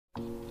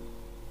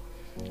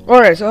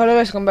Alright, so hello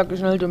guys, come back to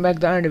the channel to make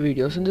the end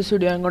video. So in this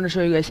video I'm going to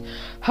show you guys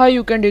how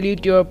you can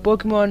delete your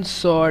Pokemon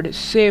Sword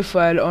save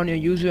file on your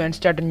yuzu and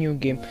start a new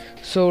game.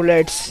 So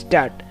let's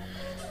start.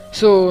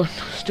 So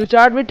to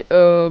start with,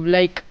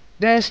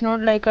 there's not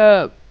like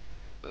a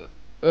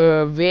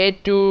way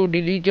to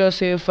delete your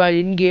save file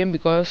in game,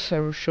 because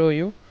I will show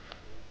you.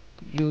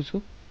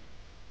 Yuzu.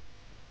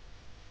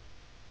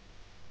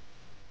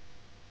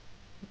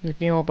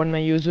 Let me open my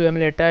yuzu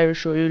emulator. I will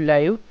show you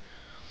live.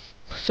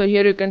 So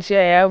here you can see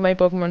I have my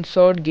Pokemon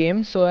Sword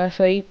game. So as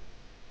I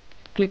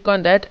click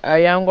on that,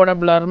 I am gonna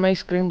blur my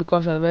screen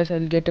because otherwise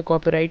I'll get a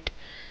copyright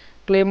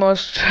claim or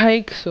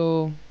strike.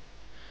 So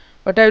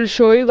but I will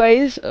show you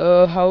guys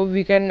how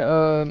we can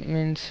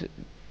means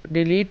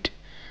delete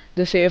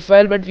the save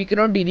file, but we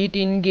cannot delete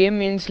in game.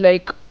 Means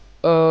like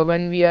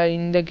when we are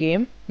in the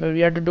game, we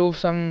have to do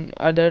some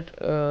other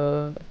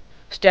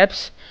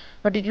steps,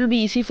 but it will be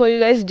easy for you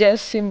guys,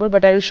 just simple.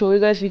 But I will show you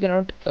guys we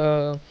cannot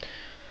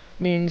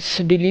means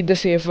delete the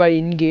save file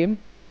in game.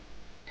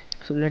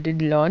 So let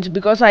it launch,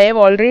 because I have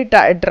already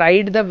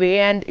tried the way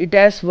and it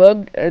has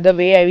worked the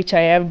way which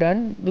I have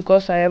done,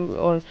 because I have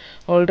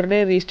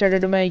already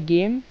restarted my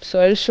game. So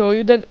I'll show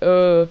you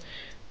the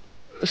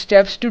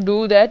steps to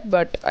do that,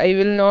 but I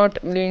will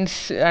not means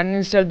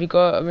uninstall,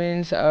 because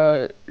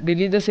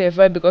delete the save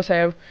file, because I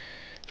have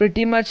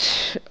pretty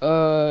much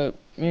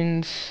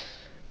means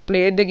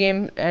played the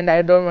game and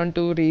I don't want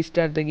to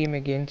restart the game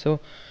again.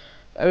 So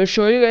I will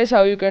show you guys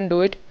how you can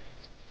do it.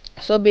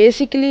 So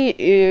basically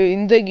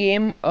in the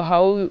game,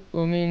 how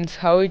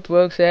it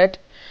works at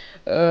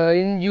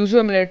in yuzu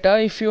emulator,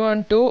 if you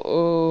want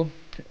to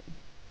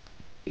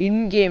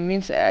in game,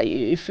 means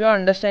if you are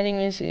understanding,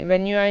 means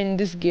when you are in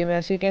this game,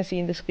 as you can see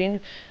in the screen,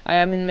 I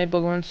am in my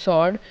Pokemon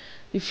Sword.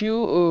 If you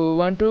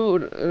want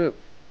to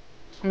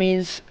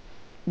means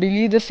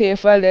delete the save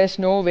file, there's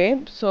no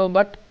way. So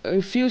but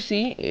if you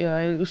see,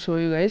 I will show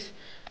you guys.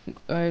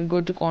 I'll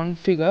go to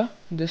configure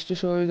just to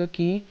show you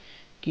the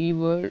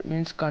keyword,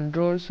 means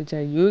controls which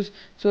I use.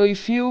 So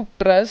if you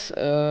press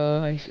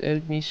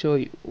let me show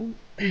you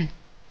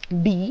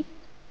B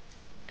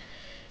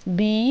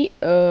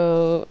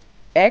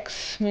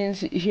X, means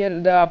here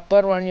the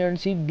upper one you can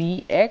see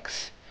B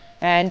X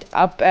and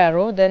up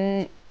arrow,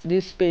 then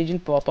this page will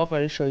pop up.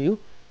 I'll show you.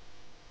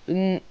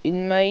 In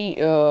my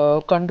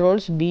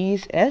controls, B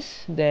is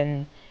S,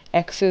 then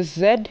X is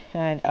Z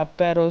and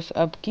up arrow is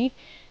up key.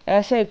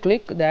 As I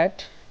click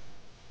that,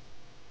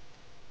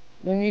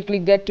 when we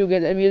click that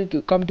together, we'll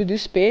come to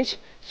this page.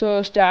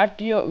 So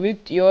start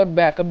with your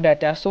backup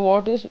data. So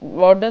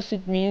what does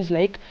it means?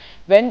 Like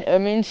when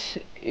means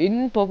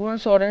in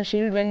Pokemon Sword and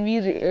Shield, when we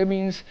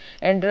means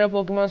enter a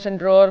Pokemon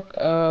Center or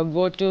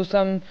go to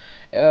some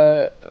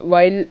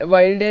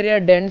wild area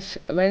dens,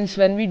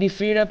 when we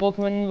defeat a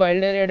Pokemon in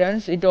wild area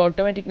dens,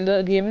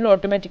 the game will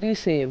automatically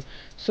save.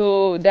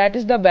 So that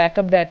is the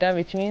backup data,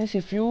 which means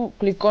if you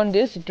click on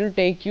this, it will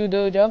take you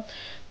the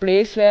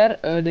place where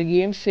the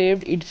game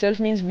saved itself.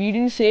 Means we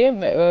didn't save,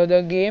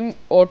 the game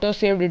auto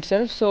saved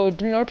itself, so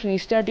it will not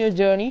restart your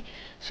journey.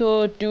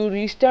 So to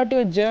restart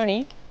your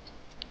journey,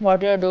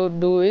 what you have to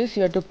do is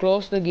you have to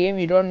close the game.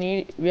 You don't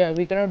need,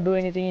 we cannot do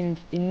anything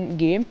in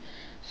game.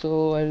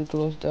 So I will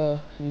close the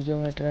user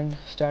method and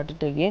start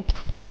it again.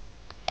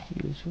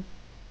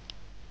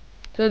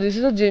 So this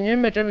is a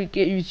genuine method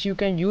which you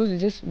can use.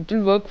 It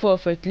will work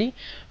perfectly.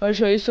 I'll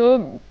show you.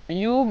 So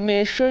you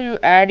make sure you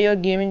add your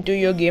game into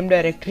your game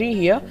directory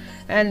here,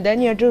 and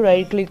then you have to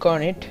right click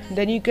on it.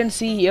 Then you can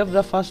see here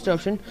the first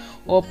option,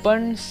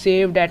 open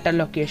save data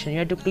location. You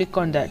have to click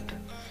on that.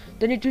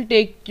 Then it will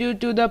take you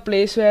to the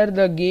place where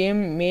the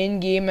main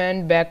game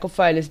and backup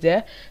file is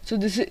there. So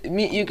this is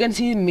you can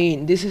see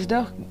main. This is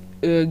the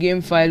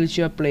game file which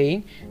you are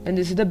playing, and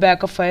this is the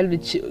backup file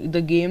which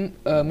the game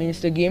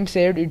means the game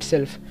saved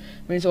itself,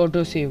 means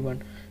auto save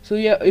one. So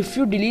yeah, if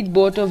you delete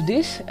both of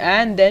this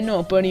and then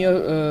open your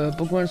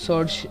Pokemon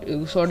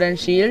Sword and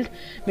Shield,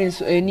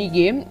 means any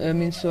game,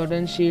 means Sword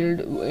and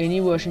Shield, any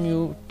version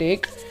you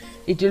take,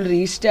 it will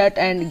restart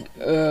and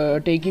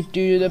take it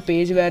to the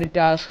page where it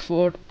asks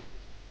for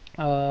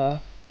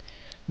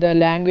the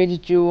language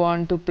that you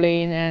want to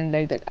play in, and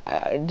like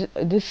that.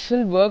 This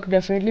will work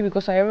definitely,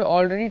 because I have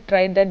already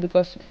tried that.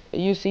 Because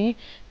you see,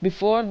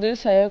 before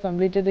this I have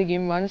completed the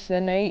game once,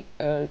 then I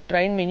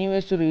tried many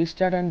ways to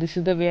restart, and this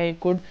is the way I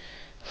could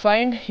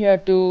find. You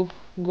have to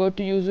go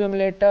to yuzu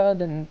emulator,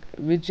 then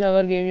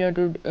whichever game you have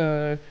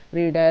to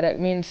redirect,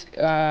 means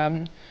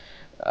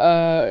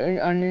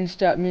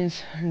uninstall,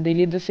 means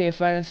delete the save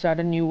file and start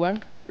a new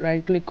one.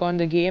 Right click on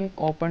the game,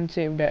 open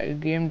save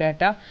game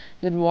data,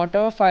 then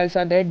whatever files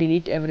are there,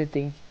 delete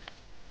everything.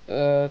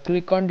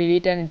 Click on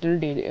delete and it will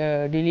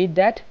delete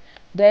that.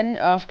 Then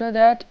after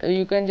that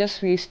you can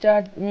just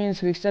restart the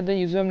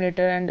yuzu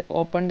emulator and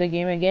open the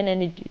game again,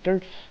 and it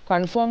will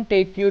confirm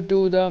take you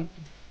to the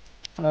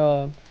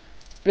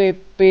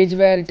page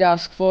where it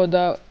asks for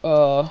the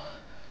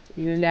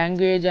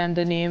language and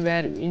the name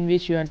in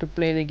which you want to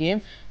play the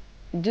game.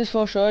 Just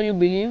for sure, you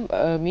believe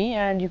me,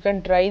 and you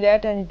can try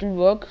that and it will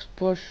work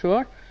for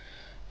sure.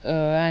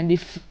 And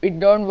if it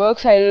don't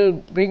works, I will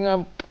bring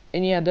up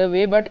any other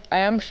way, but I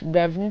am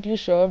definitely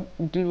sure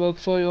it will work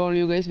for all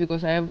you guys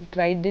because I have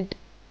tried it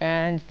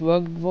and it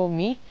worked for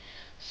me.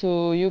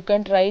 So you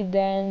can try it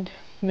and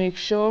make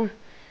sure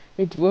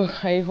it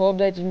work. I hope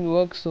that it will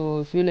work. So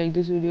if you like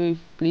this video,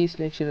 please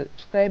like, share,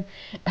 subscribe.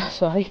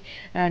 Sorry,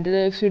 and to the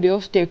next video,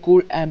 stay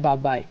cool and bye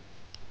bye.